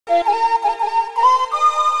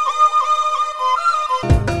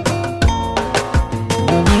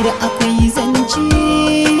Munneer akwai zance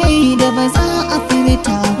da ba za a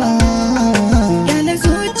furta ba, yana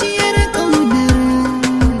zuciyar ƙaunar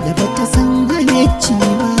da ba ta san halicci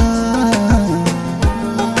ba.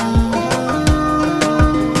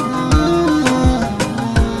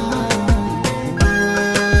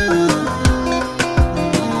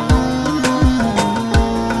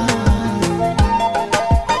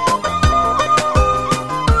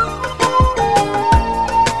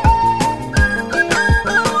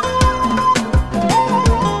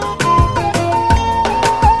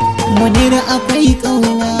 Munneer akwai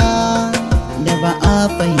ƙauna da ba a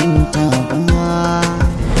fahimta ba,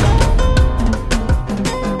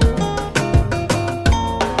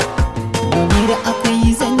 Munneer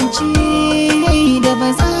akwai zance da ba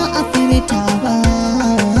za a furta ba,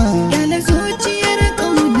 yana zuciyar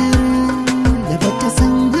ƙaunar da ba ta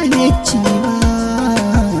san halicci ba.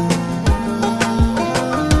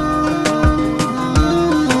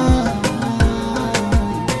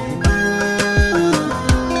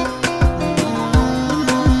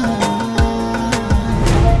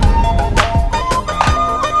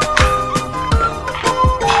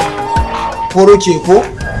 Koro ke ko?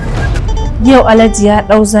 Yau Alhaji ya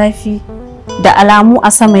ɗau zafi da alamu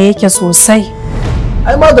a sama yake sosai.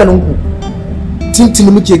 Ai maganin ku.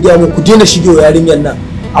 Tintini muke gaya muku ku daina shigewa yarinyar nan,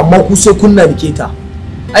 amma ku sai kunna rike ta.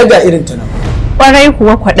 Ai ga irin ta nan. Kwarai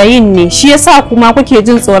kuwa kwaɗayin ne, shi yasa kuma kuke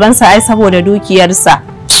jin tsoron sa ai saboda dukiyarsa.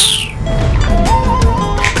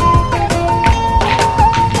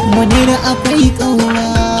 Munneer akwai ƙauna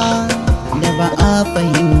da ba a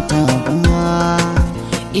fahimta ba,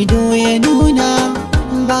 ido ya nuna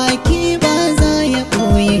baki ba za ya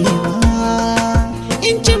ɓoye ba,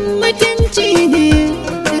 in cin mutunci ne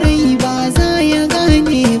rai ba za ya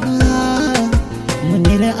gane ba.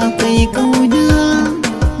 Munneer akwai ƙauna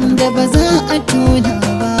da ba za a tona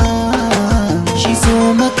ba, shi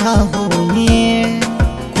so makaho ne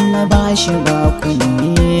kuma ba shi ba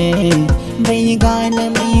kunne, bai gane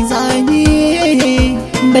mai zane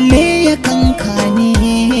balle ya kankane,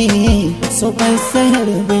 so fassarar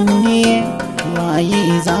binne waye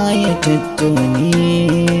za ya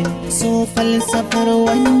tattone, so falsafar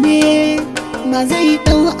wanne ba zai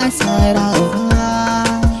ɗau asara ba,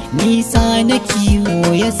 nisa na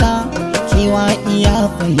kiwo yasa kewa iya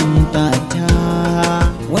fahimta ta,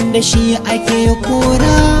 wanda shi ake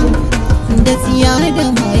kora da tsiya da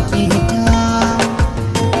makita.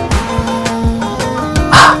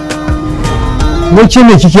 Wai ke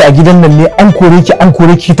me kike a gidan nan ne? An kore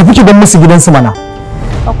ki tafi ki don musu gidansu mana.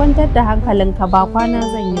 Ka kwantar da hankalinka, ba kwana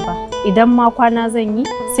zan yi ba. Idan ma kwana zan yi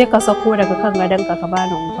sai ka sako daga kan gadonka ka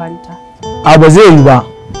bani in kwanta. A ba zai yi ba.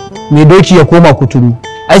 Me doki ya koma kuturu.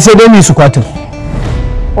 Ai sai dai mu su kwatin.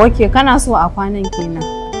 Ok, kana so a kwanan kenan.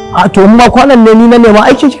 A to in ma kwanan ne ni na nema,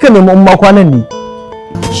 ai kika nema in ma kwanan ne.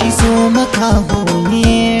 Shi so makaho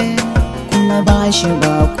ne kuma ba shi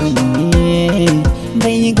ba kunne,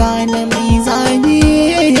 bai gane mai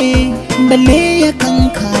zane balle ya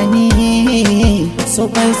kankane, so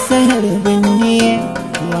fassarar binne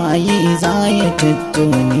waye za ya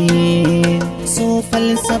tattone, so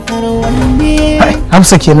falsafar wanne.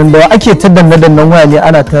 Hamsa kenan da ake ta danne-dannen waya ne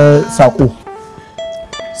ana ta sako.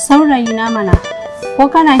 Saurayi na mana, ko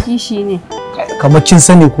kana kishi ne? Kamar kin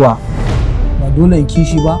sani kuwa. Ba dole in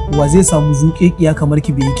kishi ba, wa zai samu zuƙeƙiya kamar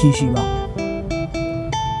ki bai kishi ba.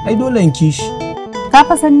 Ai dole in kishi. Ka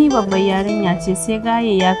fa san ni babbar yarinya ce, sai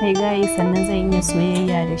gaye ya kai gaye sannan zan iya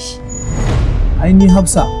soyayya da shi. Ai ni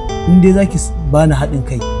Hafsa, in dai zaki bani haɗin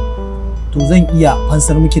kai, to zan iya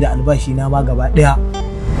fansar miki da albashi na ma gaba ɗaya.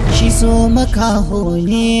 Shi so makaho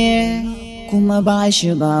ne kuma ba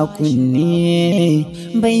shi ba kunne,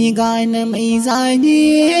 bai gane mai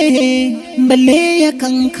zane balle ya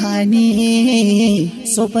kankane,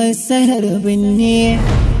 so fassarar binne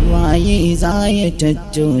waye za ya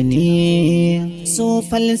tattone, so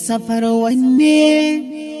falsafar wanne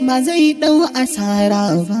ba zai ɗau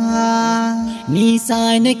asara ba,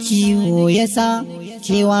 nisa na kiwo yasa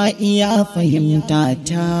kewa iya fahimta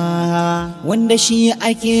ta, wanda shi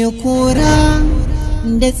ake kora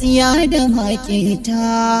da tsiya da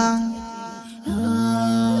maketa.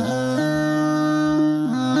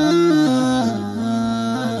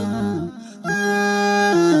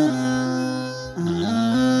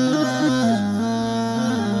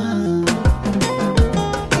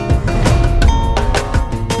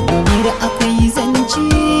 Munneer akwai zance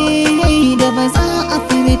da ba za a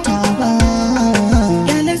furta ba,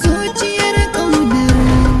 yana zuciyar ƙaunar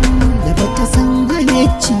da ba ta san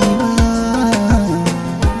halicci ba.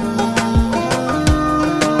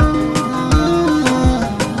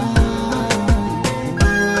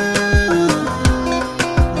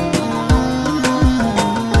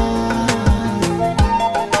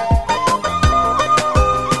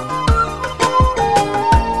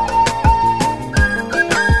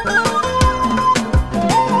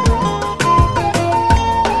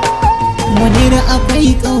 Munneer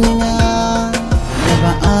akwai ƙauna da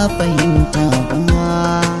ba a fahimta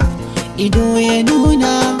ba, ido ya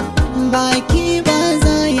nuna baki ba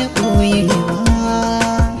za ya ɓoye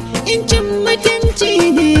ba, in cin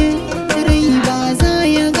mutunci ne rai ba za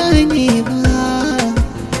ya gane ba.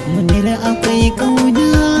 Munneer akwai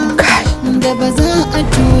ƙauna da ba za a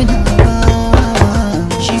tona ba,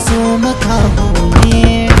 shi so makaho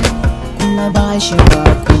ne kuma ba shi ba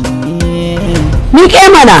kunne. Ni ke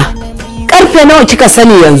mana karfe nawa kika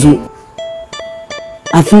sani yanzu?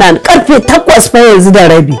 Afnan karfe 8 fa yanzu da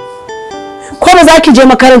rabi. Ko ba za ki je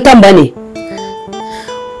makarantar ba ne?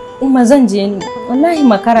 Umma zan je ni. Wallahi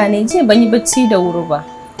makara ne, je ban yi bacci da wuri ba.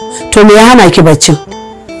 To me ya hana ki baccin?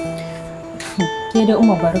 Ke da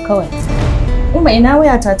Umma bari kawai. Umma ina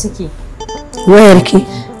wayata take? Wayarki?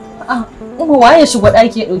 Ah, Umma waye shigo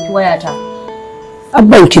ɗaki ya ɗauki wayata?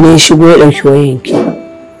 Abban ki ne ya shigo ya ɗauki wayanki.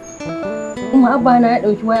 Umma abba na ya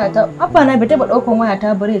ɗauki wayata. Abba na bai taɓa ɗaukan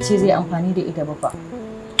wayata bare ce zai amfani da ita ba fa.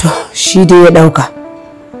 To shi dai ya ɗauka.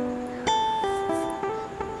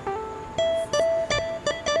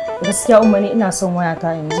 Gaskiya Umma ne ina son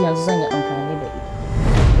wayata yanzu zan yi amfani da ita.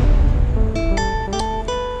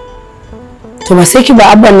 To ba sai ki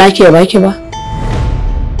ba abban naki ya baki ba?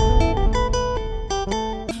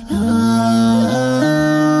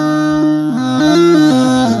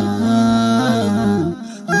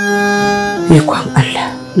 Ikon Allah,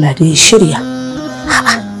 Allah dai shirya.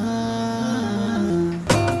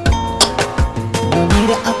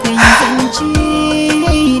 Munneer akwai zance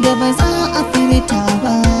da ba za a furta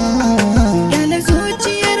ba, yana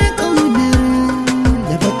zuciyar ƙaunar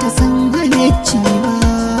da ba ta san halicci ba.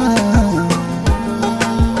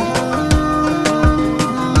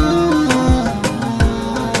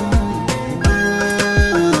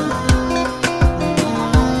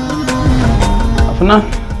 Afnan,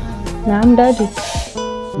 Na'am dadi.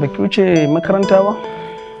 baki wuce makaranta ba?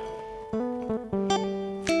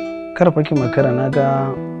 Karfa ki makara, na ga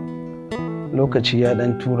lokaci ya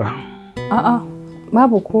dan tura. A'a,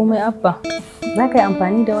 babu komai abba. Za ka yi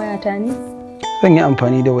amfani da wayata ne? Zan yi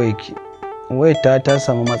amfani da wayarki. Wayarta ta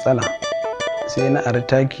samu matsala. Sai na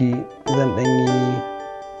artaki zan dan yi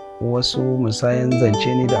wasu musayan zance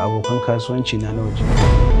ni da abokan kasuwanci na waje.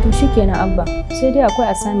 To shikenan abba. Sai dai akwai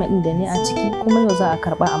assignment din da ne a ciki kuma yau za a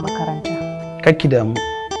karba a makaranta. Kakki damu.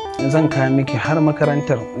 Zan kawo miki har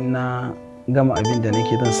makarantar na gama abin da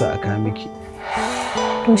nake zan sa a kawo miki.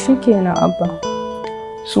 To shikenan abba.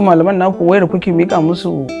 Su malaman naku wayar kuke mika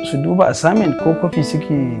musu su duba assignment ko kofi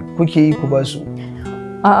kuke yi ku ba su?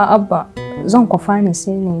 A'a abba, zan kwafa ne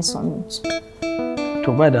sai ne submit.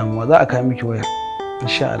 To ba damuwa, za a kawo miki wayar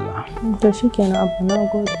insha Allah. To shikenan abba, na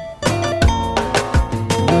gode.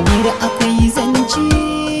 Munneer akwai zance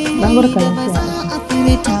Na barka da ba za a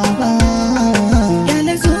furta ba,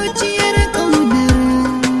 yana zuciyar ƙaunar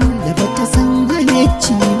da ba ta san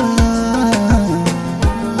halicci ba.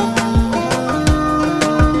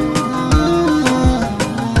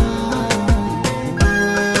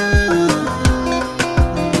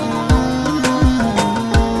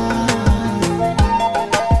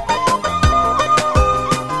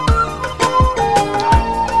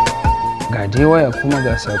 Ga dai waya kuma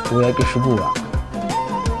ga sako ya ki shigowa.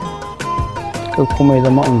 Kai kuma ya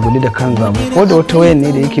zama unguli da kan zabu, ko da wata wayan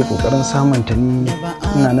ne da yake kokarin samun ta ni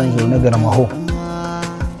ina nan zaune garmaho.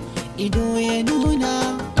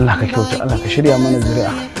 Allah ka kyauta, Allah ka shirya mana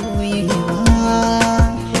zuri'a.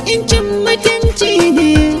 In cin mutunci ne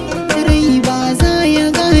rai ba za ya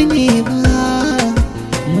gane ba.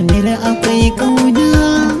 Munneer akwai ƙauna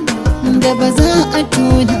da ba za a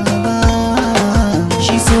tona ba,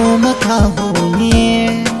 shi so makaho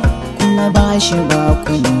ne kuma ba shi ba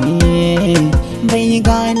kunne, bai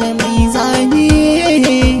gane mai zane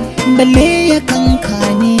balle ya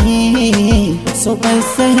kankane, so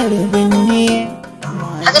fassarar binne.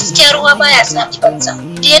 A gaskiya ruwa baya sami banza.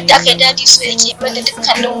 Da yadda aka yi dadi so yake bada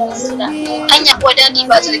dukkanin mummuna. Anya kuwa dadi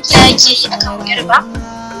ba zargi yake yi akan Munneer ba.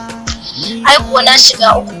 Ai kuwa na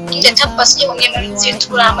shiga uku inda tabbas yau ne Munneer zai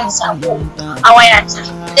tura min sako a wayata.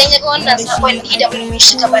 Idan ya ga wannan sakon ni da mun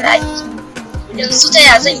shiga bala'i. Yanzu ta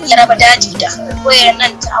ya zan iya raba dadi da wayar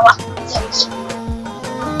nan tawa yanzu.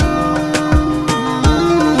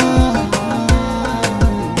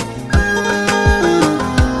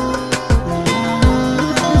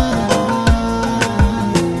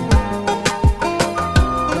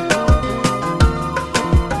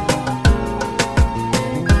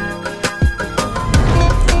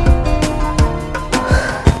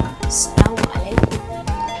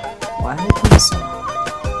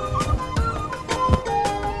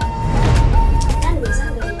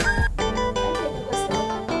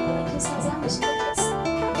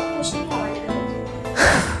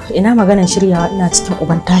 ina maganan shiryawa ina cikin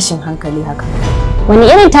uban tashin hankali haka. Wani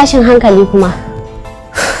irin tashin hankali kuma?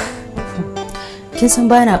 Kin san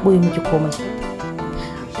ba na ɓoye miki komai.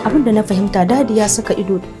 Abin da na fahimta dadi ya saka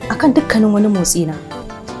ido akan dukkanin wani motsi na.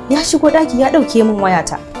 Ya shigo ɗaki ya ɗauke min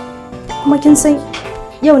wayata. Kuma kin san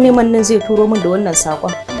yau neman nan zai turo min da wannan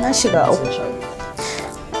saƙon. Na shiga uku.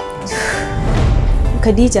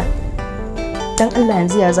 Khadija, dan Allah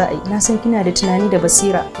yanzu ya za a yi. Na san kina da tunani da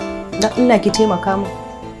basira. Dan Allah ki taimaka min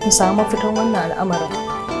mu samu mafitan wannan al'amarin.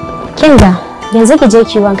 Kinga, yanzu ki je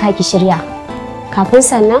ki wanka ki shirya. Kafin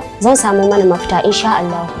sannan zan samu mana mafita insha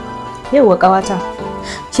Allah. Yauwa ƙawata.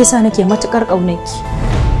 Shi yasa nake matukar ƙaunarki.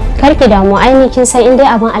 Kar ki damu, ai kin san in dai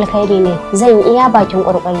abin alkhairi ne zan yi iya bakin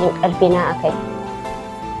ƙoƙarin ƙarfi na akai.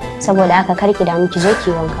 Saboda haka kar ki damu ki je ki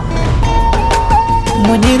wanka.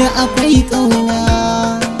 Munneer akwai ƙauna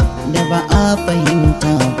da ba a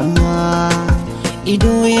fahimta ba,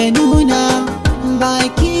 ido ya nuna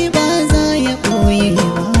baki ba za ya ɓoye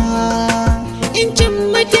ba, in cin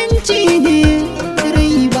mutunci ne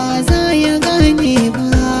rai ba za ya gane ba.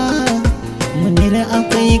 Munneer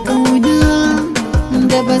akwai ƙauna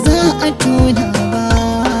da ba za a tona ba,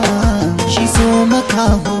 shi so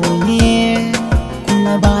makaho ne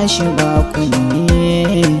kuma ba shi ba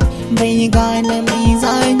kunne, bai gane mai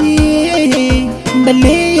zane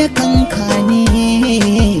balle ya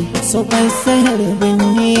kankane, so fassarar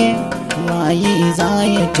binne waye za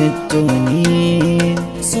ya tattone,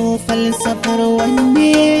 so falsafar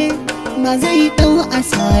wanne ba zai dau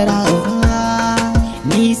asara ba,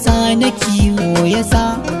 nisa na kiwo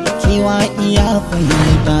yasa kewa iya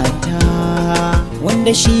fahimta ta,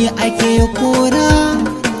 wanda shi ake kora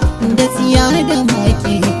da tsiya da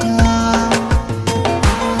makita.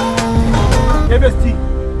 MST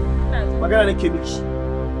magana nake miki,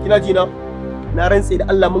 kina ji na rantse da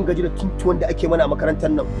Allah mun gaji da tuntuwan da ake mana a makarantar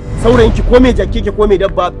nan. Saurayinki ko mai jake ke ko mai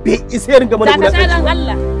dabba bai isa ya ringa mana wulakanci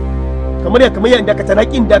ba. Kamar ya dakata na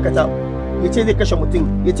kin dakata, yace zai kashe mutum,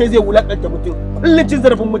 yace zai wulakanta mutum, kullun cin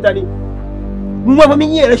zarafin mutane. Mu ma fa mun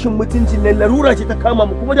iya rashin mutuncin nan, larura ce ta kama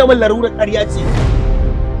mu, kuma daman larurar ƙarya ce.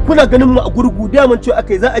 Kuna ganin mu a gurgu, daman cewa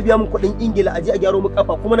akai za a biya mu kuɗin Ingila a je a gyaro mu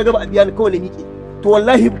kafa, kuma na gaba a biya ni kawai na miƙe. To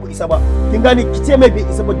wallahi ba ku isa ba, kin gane ki ce mai bai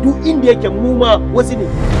isa ba, duk inda yake mu ma wasu ne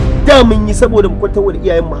da mun yi saboda mu kwantar da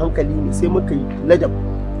iyayen mu hankali ne, sai muka yi ladab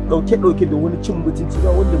dauke da wani cin mutunci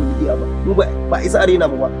ba wanda mu iya ba, mu ba isa arena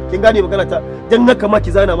mu ba, kin gane magana ta, dan haka ma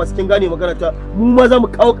ki zana masa, kin gane magana ta, mu ma za mu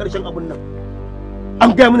kawo karshen abun nan.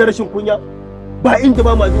 An gaya mana rashin kunya ba inda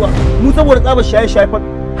ba ma zuwa, mu saboda tsaba shaye fa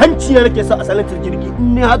hanci na nake sa a salantar jirgi,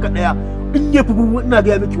 in ne haka daya in ya fi ina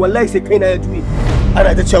ga miki wallahi sai kaina ya juye.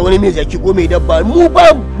 Ana ta cewa wani mai jaki ko mai dabba, mu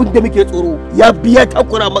ba bin da muke tsoro, ya biya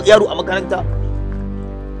takura yaro a makaranta,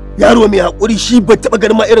 yaro mai hakuri shi ba taba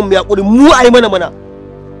ganin ma irin mai hakuri, mu ai mana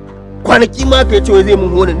kwanaki ma kai ce zai mun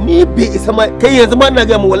hona, ni bai isa ma, kai yanzu ma ina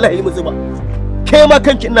ga mu wallahi mu zuba, kai ma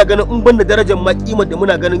kanki ina ganin in banda darajar ma kimar da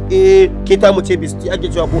muna ganin ke ta mu ce bisti ake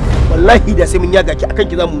cewa ko, wallahi da sai mun yaga ki akan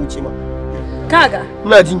ki za mu wuce ma. Kaga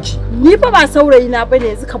ina jinki, ni fa ba saurayi na bane,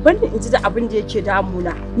 yanzu ka bar ni in ji da abin da yake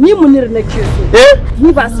damuna, ni Munneer nake so. Ni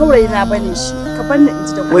ba saurayi na bane shi, ka bar ni in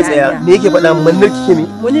ji da wai tsaya, me yake faɗa Munneer kike me?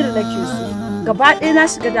 Munneer nake so, gaba ɗaya na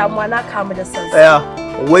shiga damuwa, na kamu da sansa. Tsaya,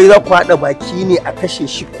 wai za ku haɗa baki ne a kashe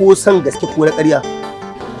shi ko san gaske ko na ƙarya?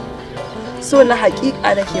 So na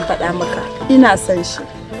haƙiƙa nake faɗa maka, ina son shi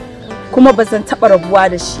kuma ba zan taɓa rabuwa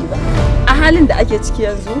da shi ba. A halin da ake ciki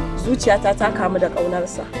yanzu, zuciyata ta kamu da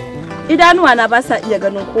ƙaunarsa. Idanuwa na ba sa iya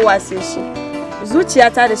ganin kowa sai shi,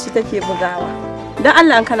 zuciyata da shi take bugawa. Don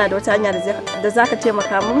Allah in kana da wata hanya da za ka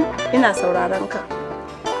taimaka min, ina sauraron ka.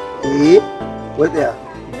 Wai tsaya,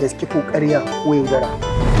 gaske ko ƙarya ko yaudara?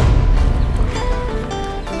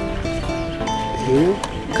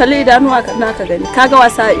 Kalli idanuwa na ka gani, ka ga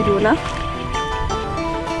wasa a ido na?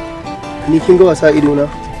 Ni kin ga wasa a ido na?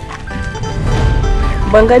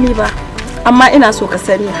 Ban gani ba, amma ina so ka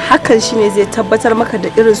sani hakan shine zai tabbatar maka da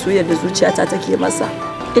irin soyayyar da zuciyata take masa.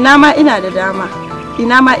 Ina ma ina da dama,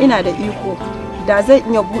 ina ma ina da iko, da zai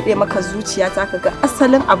iya bude maka zuciyata ka ga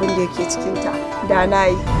asalin abin da yake cikinta, da na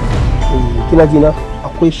yi. Kina ji na,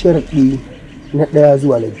 akwai sharaɗi na 1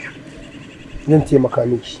 zuwa na 2, zan taimaka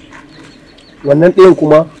miki. Wannan ɗayan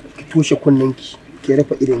kuma ki toshe kunnenki, ki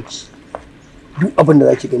rufe idonki, duk abin da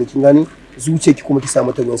zaki gani kin gane, zuciyarki kuma ki sa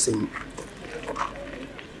mata ruwan sanyi.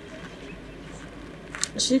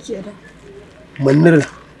 Shikenan. Munneer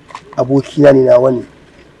abokina ne, nawa ne,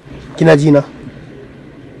 kina ji na,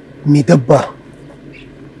 mai dabba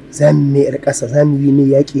za mu mai ƙasa, za mu yi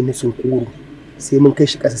mai yaƙi na sunkuru, sai mun kai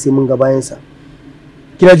shi ƙasa, sai mun ga bayansa.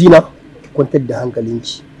 Kina ji na, ki kwantar da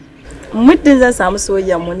hankalinki. Muddin zan samu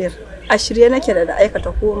soyayya Munneer, a shirye nake da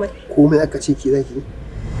aikata komai. Komai aka ce ki zaki?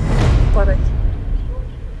 kwarai.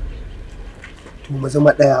 To mu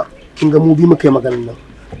zama daya, kin ga mu bi muka yi maganar nan.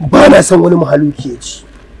 Ba na san wani mahaluki ya ci.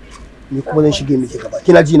 Ni kuma zan shige miki gaba.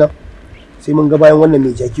 Kina ji na? Sai mun ga bayan wannan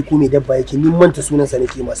mai jaki ko mai dabba yake ni manta sunansa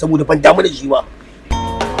nake ma saboda ban damu da shi ba.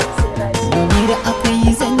 Da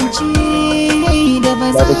akwai zance da ba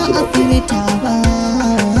za a furta ba.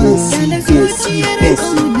 Da zuciyar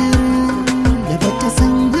ƙaunar da ba ta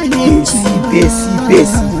san halicci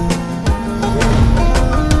ba.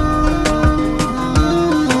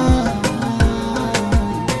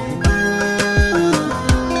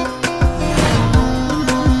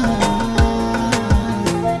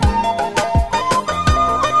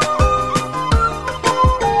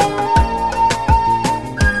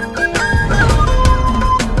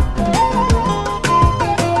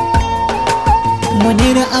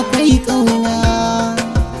 Munneer akwai ƙauna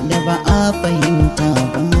da ba a fahimta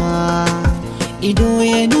ba, ido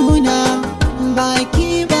ya nuna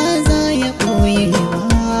baki ba za ya ɓoye ba,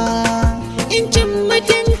 in cin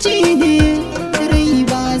mutunci ne rai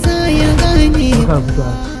ba za ya gane ba.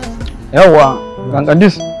 Yawwa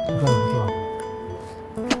Gankandis,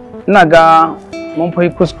 ina ga mun fai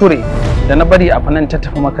kuskure da na bari a fanan ta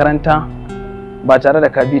tafi makaranta ba tare da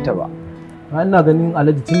ka bi ta ba. Ina ganin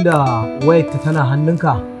Alhaji tunda wayarta tana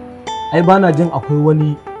hannunka, ai bana jin akwai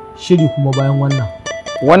wani shiri kuma bayan wannan.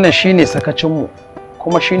 Wannan shine sakacinmu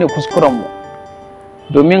kuma shine kuskurenmu.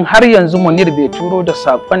 Domin har yanzu Munneer bai turo da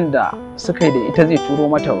saƙon da suka yi da ita zai turo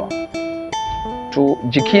mata ba. To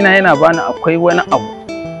jikina yana bani akwai wani abu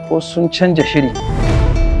ko sun canja shiri.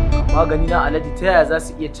 Amma gani na Alhaji ta yaya za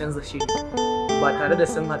su iya canza shiri ba tare da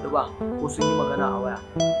sun haɗu ba ko sun yi magana a waya.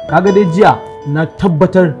 Kaga dai jiya na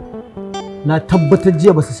tabbatar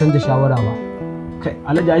jiya ba su canza shawara ba. Kai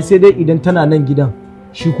Alhaji ai sai dai idan tana nan gidan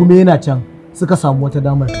shi kuma yana can suka samu wata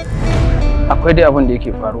damar. Akwai dai abin da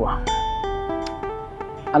yake faruwa.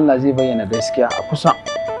 Allah zai bayyana gaskiya a kusa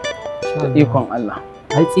da ikon Allah.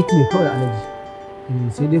 Ai tsiki ne kawai Alhaji.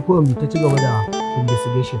 Sai dai kawai mu ta ci gaba da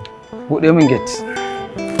investigation. Buɗe min gate.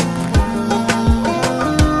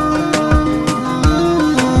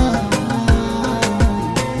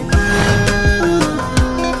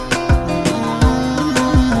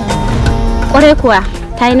 Kwarai kuwa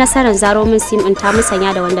ta yi nasarar zaro min sim ɗin ta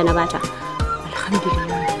musanya da wanda na bata.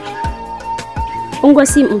 Alhamdulillah. Ungo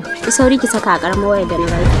sim ɗin, ki sauri ki saka a ƙaramar wayar da na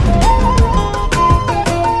baki.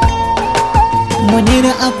 Munneer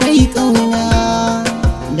akwai ƙauna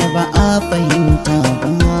da ba a fahimta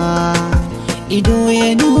ba, ido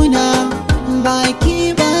ya nuna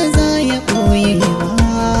baki ba za ya ɓoye ba,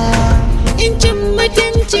 in cin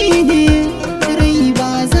mutunci ne rai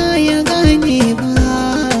ba za ya gane ba.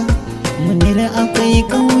 Munneer akwai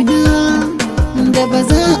ƙauna da ba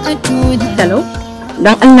za a tona. Hello?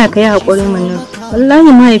 Don Allah ka yi haƙuri Munneer.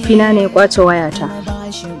 Wallahi mahaifina ne ya kwace wayata.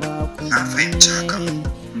 Na fahimci haka.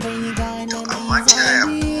 To amma ta yaya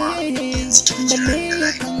kuma yanzu kika kira da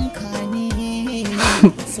layi?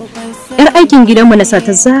 Yar aikin gidanmu na sa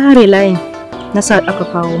ta zare layin na sa aka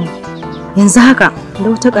kawo mu. Yanzu haka da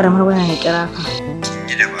wata ƙaramar waya ya kira ka. Kin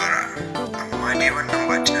yi dabara, amma dai wannan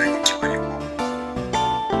ba tunanin ki bane ko?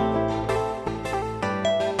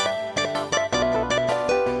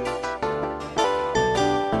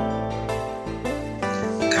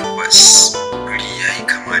 Tabbas guri ya yi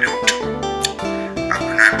kama da mutum. Abu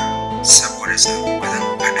nan saboda tsaro ba zan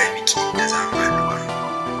faɗa miki inda za mu haɗu ba.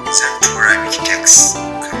 Zan tura miki text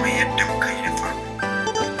kamar yadda muka yi da farko.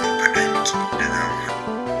 Zan faɗa miki inda za mu haɗu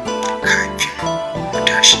kafin mu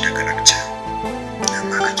tashi daga lakca.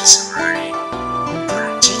 Amma kake saurare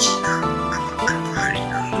farin ciki na abin alfahari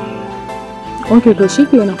na. Ok, to shi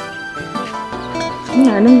kenan.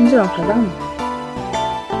 Ina nan jiran ka zamu.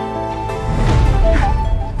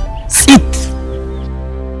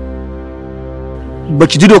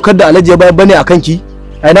 Baki ji dokar da Alhaji ya bayar bane a kanki?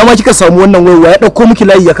 A ina ma kika samu wannan wayarwa ya dauko miki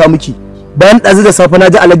layi ya ka miki. Bayan ɗazu da safe na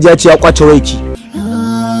ji Alhaji ya ce ya kwace wayarki.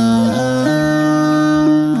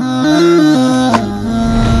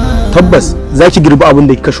 Tabbas za ki girbi abin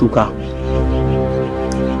da kika shuka.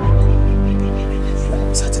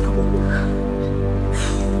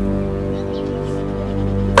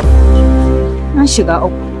 Na shiga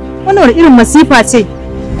uku. Wannan wani irin masifa ce?